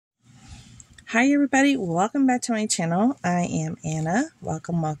Hi everybody, welcome back to my channel. I am Anna.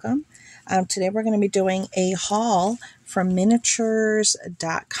 Welcome. Today we're going to be doing a haul from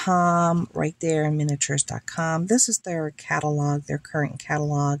miniatures.com, right there, miniatures.com. This is their catalog, their current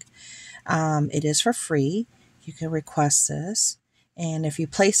catalog. It is for free. You can request this. And if you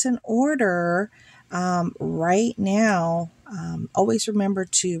place an order right now, always remember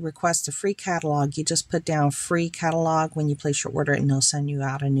to request a free catalog. You just put down free catalog when you place your order and they'll send you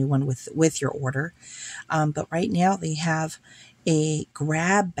out a new one with your order. But right now they have a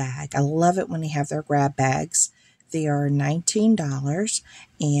grab bag. I love it when they have their grab bags. They are $19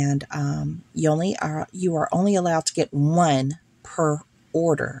 and you are only allowed to get one per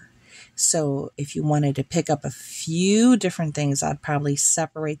order. So if you wanted to pick up a few different things, I'd probably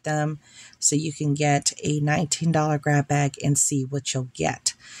separate them so you can get a $19 grab bag and see what you'll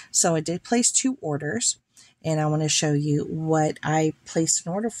get. So I did place 2 orders and I want to show you what I placed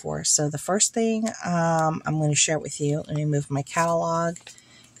an order for. So the first thing I'm going to share with you, let me move my catalog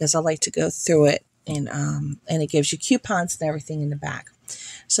because I like to go through it and it gives you coupons and everything in the back.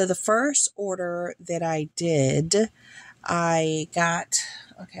 So the first order that I did, I got,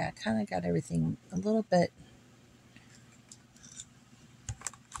 okay, I kind of got everything a little bit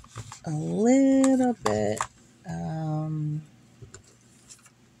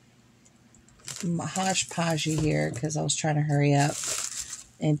hodgepodgey here because I was trying to hurry up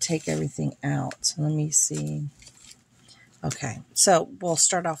and take everything out. So let me see. Okay, so we'll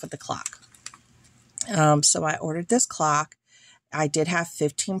start off with the clock. So I ordered this clock. I did have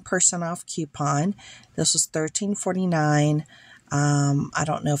 15% off coupon. This was $13.49. I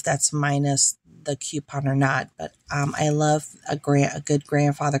don't know if that's minus the coupon or not, but I love a good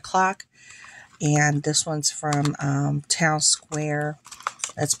grandfather clock. And this one's from Town Square.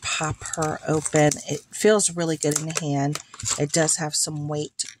 Let's pop her open. It feels really good in the hand. It does have some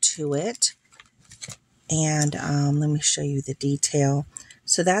weight to it. And let me show you the detail.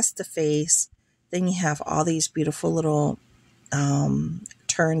 So that's the face. Then you have all these beautiful little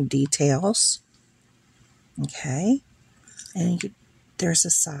turn details. Okay. And there's a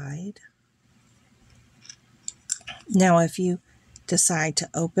side. Now, if you decide to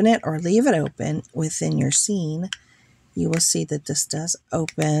open it or leave it open within your scene, you will see that this does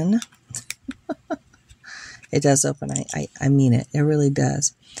open. It does open. I mean it. It really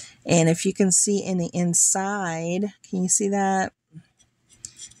does. And if you can see in the inside, can you see that?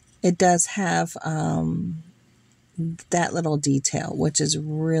 It does have that little detail, which is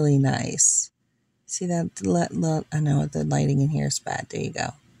really nice. See that? I know the lighting in here is bad. There you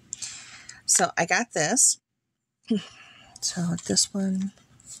go. So I got this. So this one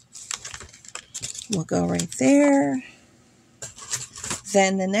will go right there.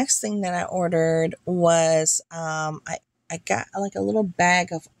 Then the next thing that I ordered was I got like a little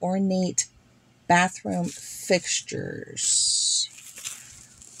bag of ornate bathroom fixtures.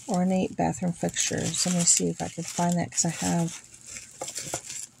 Ornate bathroom fixtures. Let me see if I can find that because I have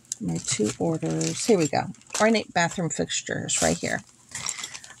my 2 orders. Here we go. Ornate bathroom fixtures right here.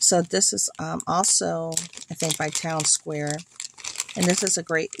 So this is also, I think, by Town Square. And this is a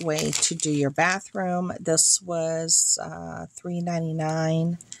great way to do your bathroom. This was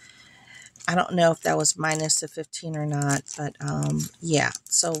 $3.99. I don't know if that was minus the 15 or not, but yeah.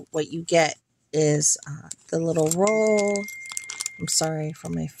 So what you get is the little roll. I'm sorry for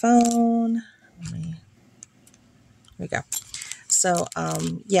my phone. Here we go. So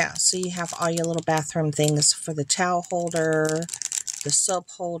yeah, so you have all your little bathroom things for the towel holder, the soap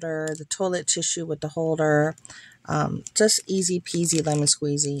holder, the toilet tissue with the holder. Just easy peasy lemon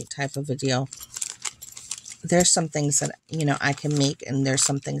squeezy type of a deal. There's some things that, you know, I can make and there's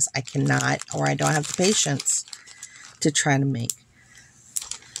some things I cannot, or I don't have the patience to try to make.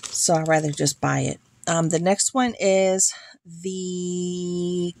 So I'd rather just buy it. The next one is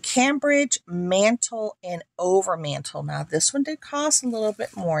the Cambridge mantle and over mantle. Now this one did cost a little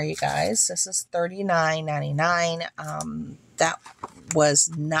bit more, you guys. This is $39.99. That was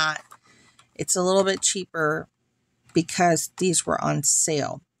not, it's a little bit cheaper because these were on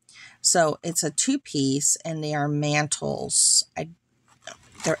sale. So it's a 2-piece and they are mantles.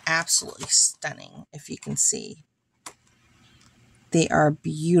 They're absolutely stunning, if you can see. They are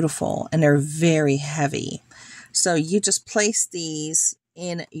beautiful and they're very heavy. So you just place these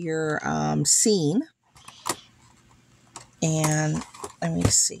in your scene. And let me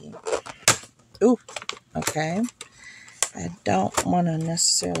see. Ooh, okay. I don't want to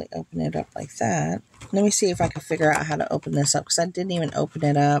necessarily open it up like that. Let me see if I can figure out how to open this up because I didn't even open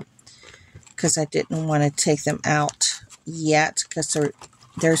it up because I didn't want to take them out yet because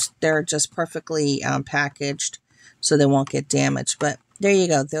they're just perfectly packaged so they won't get damaged. But there you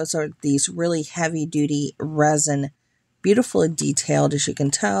go. Those are these really heavy duty resin, beautiful and detailed, as you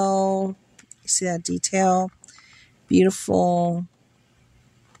can tell. You see that detail? Beautiful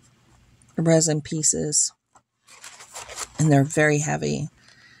resin pieces, and they're very heavy.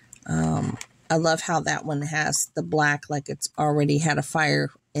 I love how that one has the black, like it's already had a fire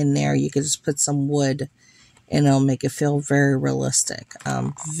in there. You could just put some wood and it'll make it feel very realistic.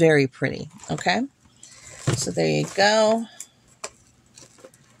 Very pretty. Okay, so there you go.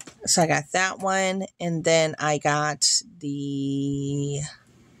 So I got that one, and then I got the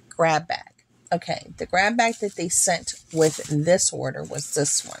grab bag. Okay, the grab bag that they sent with this order was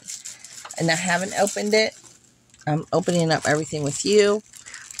this one, and I haven't opened it. I'm opening up everything with you.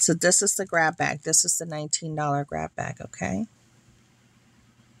 So this is the grab bag. This is the $19 grab bag, okay?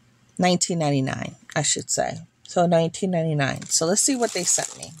 $19.99, I should say. So $19.99. So let's see what they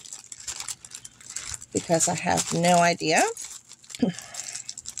sent me, because I have no idea.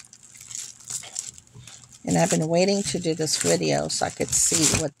 And I've been waiting to do this video so I could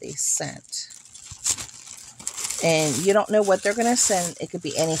see what they sent. And you don't know what they're going to send. It could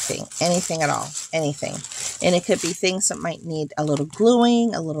be anything. Anything at all. Anything. And it could be things that might need a little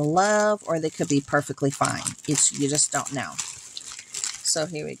gluing, a little love, or they could be perfectly fine. You just don't know. So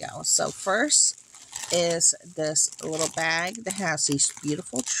here we go. So first is this little bag that has these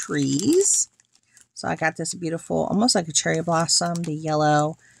beautiful trees. So I got this beautiful, almost like a cherry blossom, the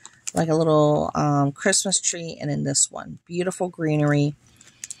yellow, like a little Christmas tree, and then this one, beautiful greenery.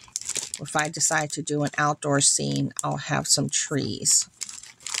 If I decide to do an outdoor scene, I'll have some trees.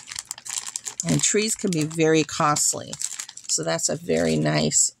 And trees can be very costly, so that's a very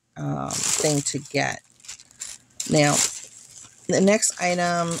nice thing to get. Now, the next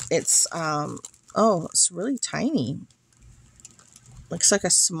item, it's oh, it's really tiny. Looks like a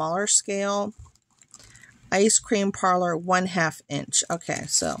smaller scale. Ice cream parlor, 1/2 inch. Okay,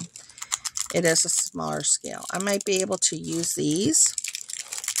 so it is a smaller scale. I might be able to use these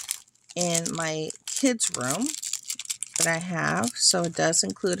in my kids' room that I have. So it does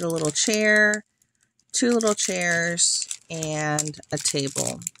include a little chair, 2 little chairs, and a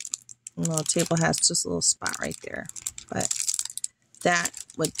table. And the table has just a little spot right there. But that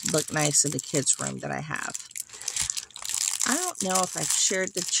would look nice in the kids' room that I have. I don't know if I've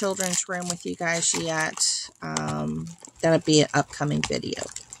shared the children's room with you guys yet. That'll be an upcoming video.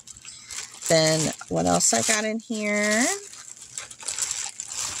 Then what else I got in here?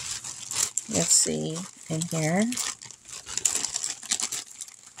 Let's see in here.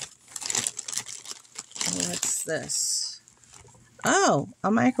 What's this? Oh, a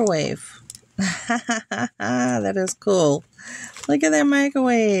microwave. That is cool. Look at that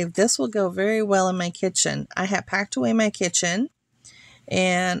microwave. This will go very well in my kitchen. I have packed away my kitchen,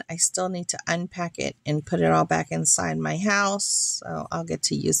 and I still need to unpack it and put it all back inside my house. So I'll get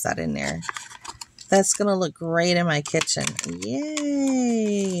to use that in there. That's going to look great in my kitchen.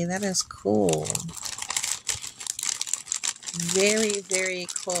 Yay! That is cool. Very, very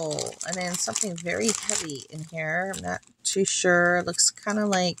cool. And then something very heavy in here. I'm not too sure. It looks kind of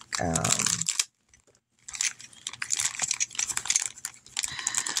like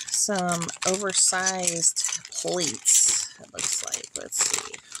some oversized plates, it looks like. Let's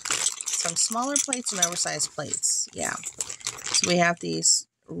see. Some smaller plates and oversized plates. Yeah. So we have these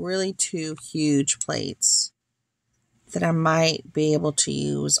really 2 huge plates that I might be able to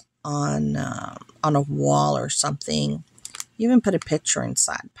use on a wall or something. Even put a picture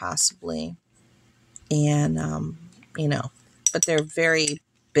inside, possibly. And, you know, but they're very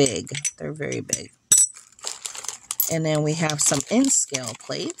big. They're very big. And then we have some in-scale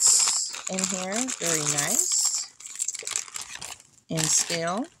plates in here. Very nice.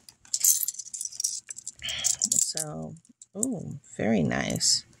 In-scale. So, ooh, very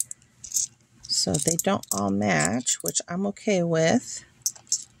nice. So they don't all match, which I'm okay with.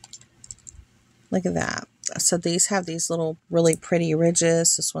 Look at that. So these have these little really pretty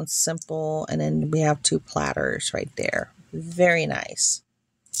ridges. This one's simple. And then we have 2 platters right there. Very nice.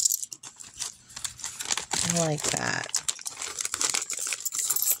 I like that.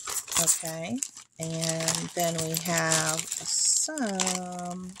 Okay. And then we have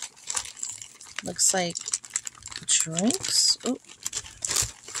some, looks like drinks. Oh,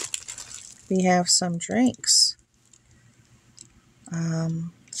 we have some drinks.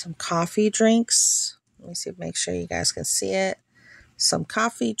 Some coffee drinks. Let me see, make sure you guys can see it. Some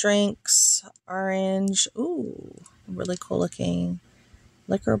coffee drinks, orange. Ooh, really cool looking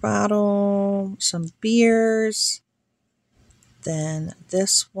liquor bottle. Some beers. Then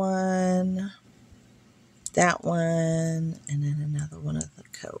this one, that one, and then another one of the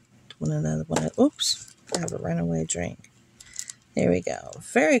Coke. Oops, I have a runaway drink. There we go.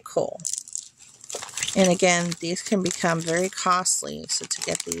 Very cool. And again, these can become very costly, so to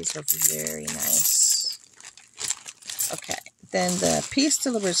get these are very nice. Okay, then the piece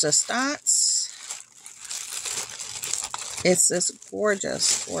de la resistance. It's this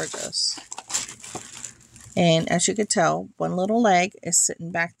gorgeous, gorgeous. And as you can tell, one little leg is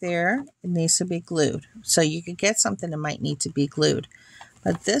sitting back there. It needs to be glued. So you could get something that might need to be glued.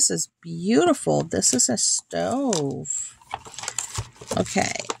 But this is beautiful. This is a stove.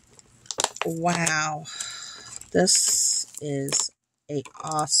 Okay. Wow. This is an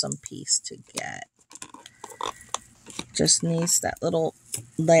awesome piece to get. Just needs that little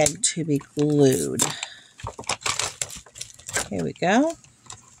leg to be glued. Here we go.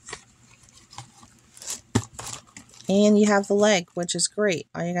 And you have the leg, which is great.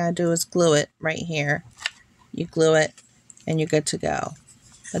 All you gotta do is glue it right here. You glue it and you're good to go.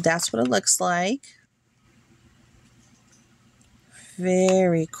 But that's what it looks like.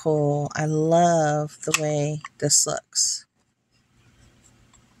 Very cool. I love the way this looks.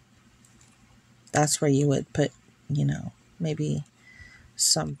 That's where you would put, you know, maybe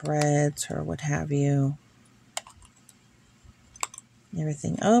some breads or what have you.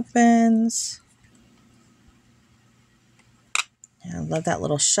 Everything opens. I love that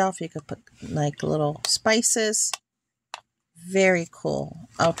little shelf. You could put like little spices. Very cool.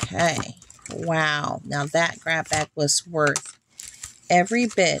 Okay. Wow. Now that grab bag was worth every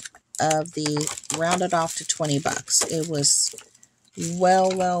bit of the rounded off to 20 bucks. It was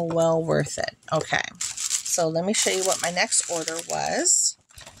well worth it. Okay. So let me show you what my next order was.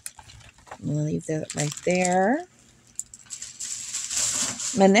 I'm going to leave that right there.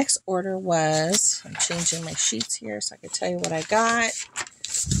 My next order was, I'm changing my sheets here so I can tell you what I got.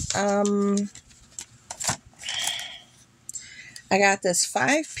 I got this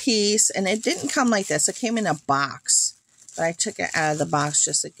 5-piece, and it didn't come like this. It came in a box, but I took it out of the box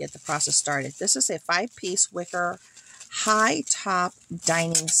just to get the process started. This is a 5-piece wicker high top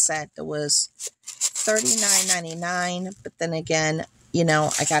dining set that was $39.99, but then again, you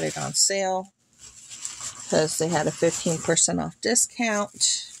know, I got it on sale because they had a 15% off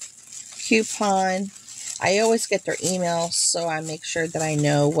discount coupon. I always get their emails, so I make sure that I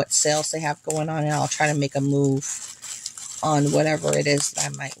know what sales they have going on, and I'll try to make a move on whatever it is that I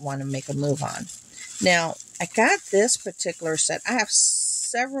might want to make a move on. Now, I got this particular set. I have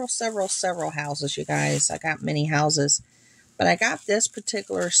several houses, you guys. I got many houses, but I got this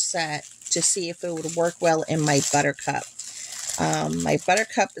particular set to see if it would work well in my buttercup. My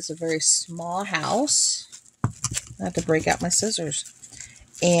buttercup is a very small house. I have to break out my scissors.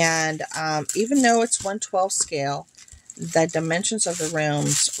 And even though it's 1/12 scale, the dimensions of the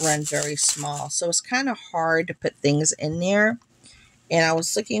rooms run very small. So it's kind of hard to put things in there. And I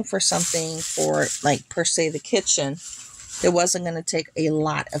was looking for something for, like, per se, the kitchen. It wasn't going to take a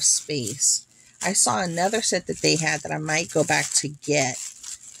lot of space. I saw another set that they had that I might go back to get,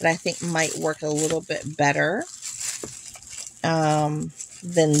 that I think might work a little bit better than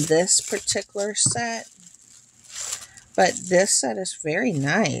this particular set. But this set is very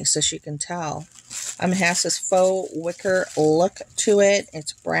nice, as you can tell. It has this faux wicker look to it.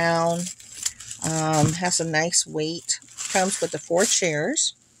 It's brown. Has a nice weight. Comes with the 4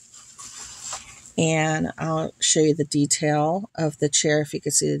 chairs. And I'll show you the detail of the chair, if you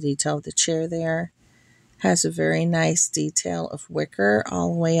can see the detail of the chair there. Has a very nice detail of wicker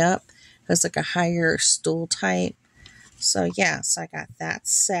all the way up. Has like a higher stool type. So yes, I got that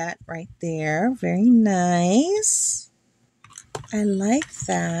set right there. Very nice. I like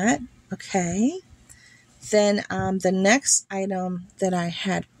that. Okay. Then the next item that I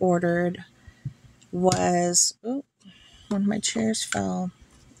had ordered was, oh, one of my chairs fell.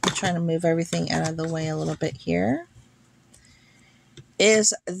 I'm trying to move everything out of the way a little bit here.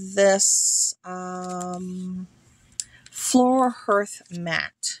 Is this floor hearth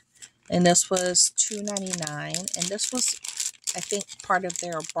mat. And this was $2.99. And this was, I think, part of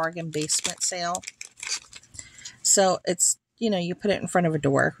their bargain basement sale. So it's, you know, you put it in front of a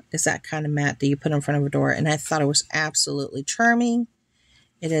door. It's that kind of mat that you put in front of a door. And I thought it was absolutely charming.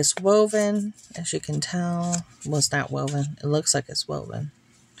 It is woven, as you can tell. Well, it's not woven. It looks like it's woven.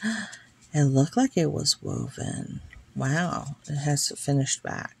 It looked like it was woven. Wow. It has finished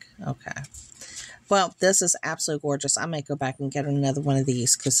back. Okay. Well, this is absolutely gorgeous. I might go back and get another one of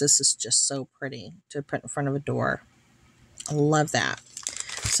these because this is just so pretty to put in front of a door. I love that.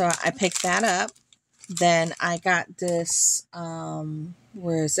 So I picked that up. Then I got this,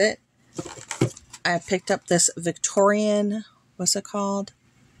 where is it? I picked up this Victorian, what's it called?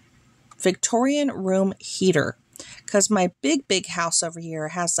 Victorian room heater. Because my big house over here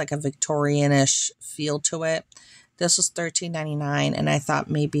has like a Victorian-ish feel to it. This was $13.99, and I thought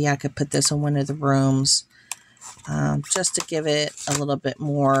maybe I could put this in one of the rooms just to give it a little bit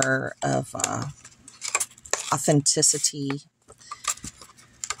more of authenticity.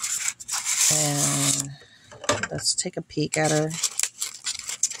 And let's take a peek at her.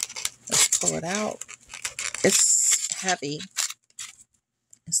 Let's pull it out. It's heavy.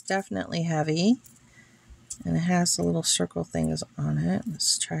 It's definitely heavy. And it has the little circle things on it.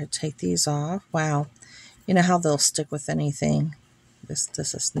 Let's try to take these off. Wow. You know how they'll stick with anything. This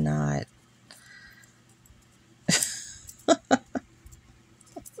is not.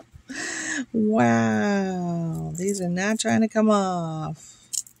 Wow. These are not trying to come off.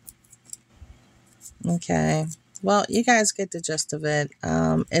 Okay. Well, you guys get the gist of it.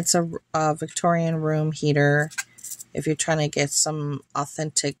 It's a Victorian room heater. If you're trying to get some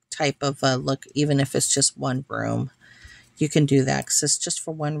authentic type of a look, even if it's just one room, you can do that. Because it's just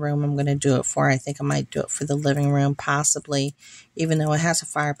for one room I'm going to do it for. I think I might do it for the living room, possibly. Even though it has a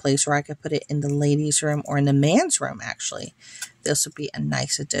fireplace, or I could put it in the ladies' room or in the man's room, actually. This would be a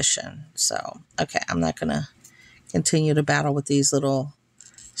nice addition. So, okay, I'm not going to continue to battle with these little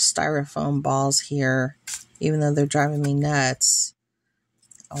styrofoam balls here, even though they're driving me nuts.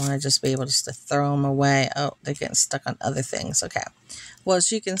 I want to just be able just to throw them away. Oh, they're getting stuck on other things. Okay. Well,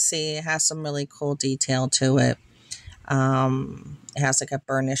 as you can see, it has some really cool detail to it. It has like a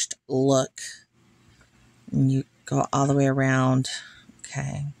burnished look. And you go all the way around.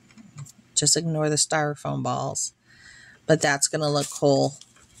 Okay. Just ignore the styrofoam balls. But that's going to look cool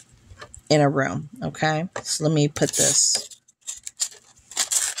in a room. Okay. So let me put this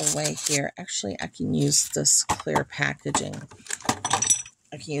away here. Actually, I can use this clear packaging.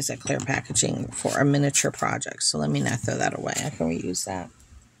 I can use that clear packaging for a miniature project. So let me not throw that away. I can reuse that.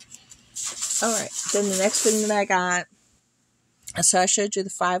 All right. Then the next thing that I got. So I showed you the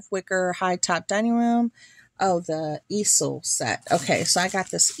 5 wicker high top dining room. Oh, the easel set. Okay. So I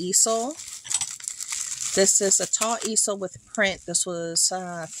got this easel. This is a tall easel with print. This was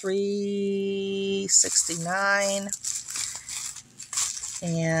 $3.69.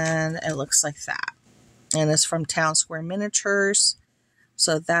 And it looks like that. And it's from Town Square Miniatures.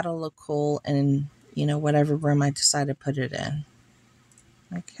 So that'll look cool in, you know, whatever room I decide to put it in.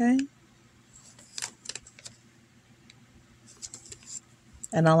 Okay.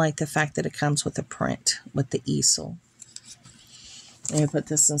 And I like the fact that it comes with a print with the easel. Let me put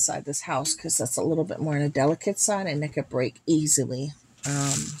this inside this house because that's a little bit more on the delicate side and it could break easily.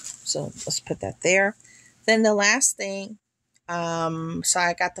 So let's put that there. Then the last thing, so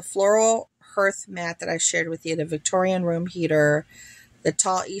I got the floral hearth mat that I shared with you, the Victorian room heater, the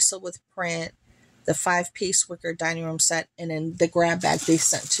tall easel with print, the 5-piece wicker dining room set, and then the grab bag they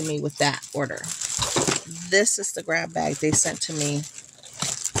sent to me with that order. This is the grab bag they sent to me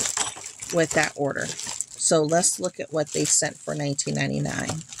with that order. So let's look at what they sent for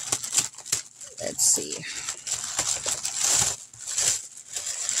 $19.99. Let's see.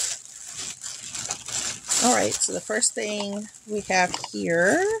 All right, so the first thing we have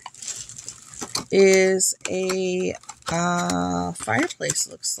here is a fireplace,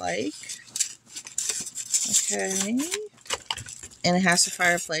 looks like. Okay. And it has a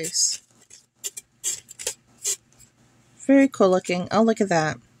fireplace. Very cool looking. Oh, look at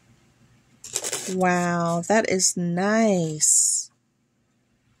that. Wow, that is nice.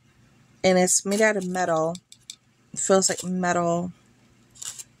 And it's made out of metal. It feels like metal.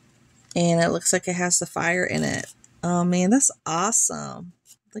 And it looks like it has the fire in it. Oh man, that's awesome.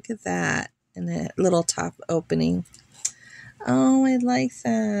 Look at that. And the little top opening. Oh, I like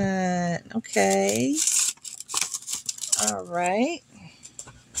that. Okay. All right.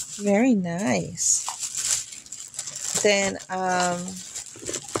 Very nice. Then another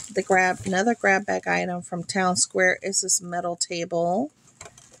grab bag item from Town Square is this metal table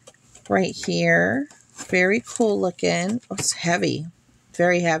right here. Very cool looking. Oh, it's heavy.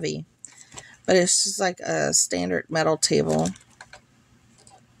 Very heavy. But it's just like a standard metal table.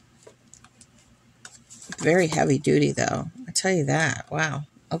 Very heavy duty though. I tell you that. Wow.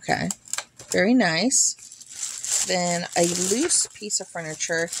 Okay. Very nice. Then a loose piece of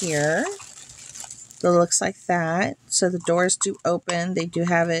furniture here that looks like that. So the doors do open. They do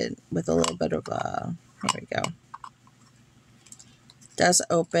have it with a little bit of here we go. It does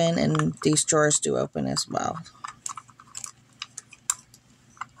open, and these drawers do open as well.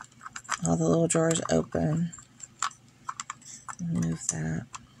 All the little drawers open. Move that.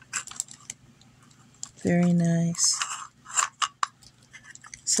 Very nice.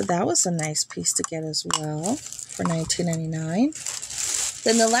 So that was a nice piece to get as well for $19.99.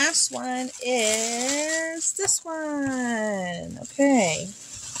 Then the last one is this one. Okay.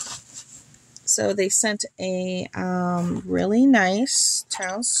 So they sent a really nice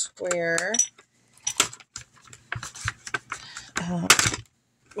town square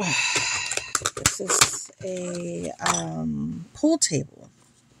this is a pool table.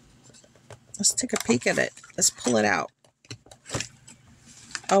 Let's take a peek at it. Let's pull it out.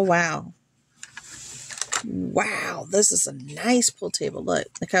 Oh, wow. Wow, this is a nice pool table. Look,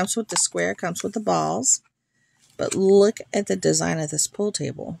 it comes with the square, comes with the balls. But look at the design of this pool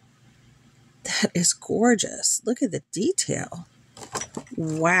table. That is gorgeous. Look at the detail.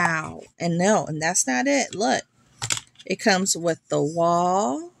 Wow. And no, and that's not it. Look, it comes with the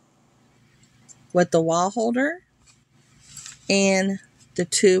wall holder and the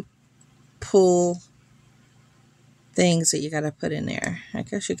two pool things that you got to put in there. I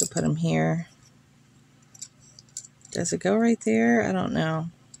guess you could put them here. Does it go right there? I don't know.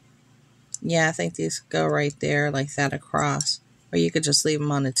 Yeah, I think these go right there like that across. Or you could just leave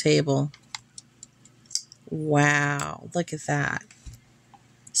them on the table. Wow, look at that.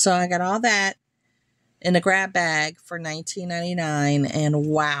 So I got all that in a grab bag for $19.99. And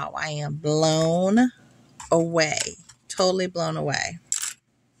wow, I am blown away. Totally blown away.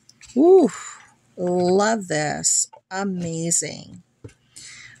 Woo, love this. Amazing.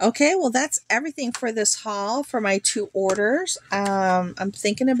 Okay, well, that's everything for this haul for my 2 orders. I'm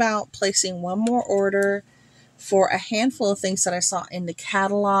thinking about placing one more order for a handful of things that I saw in the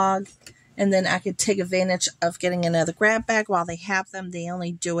catalog. And then I could take advantage of getting another grab bag while they have them. They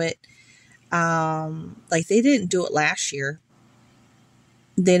only do it, like they didn't do it last year.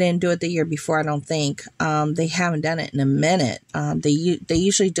 They didn't do it the year before, I don't think. They haven't done it in a minute. They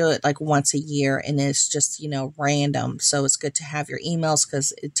usually do it like once a year, and it's just, you know, random. So it's good to have your emails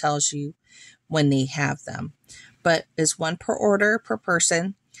because it tells you when they have them. But it's 1 per order per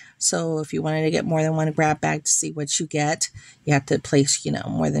person. So if you wanted to get more than 1 grab bag to see what you get, you have to place, you know,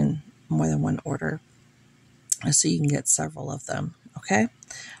 more than 1 order so you can get several of them. Okay.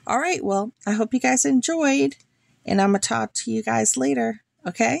 All right. Well, I hope you guys enjoyed, and I'm going to talk to you guys later.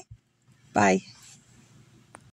 Okay. Bye.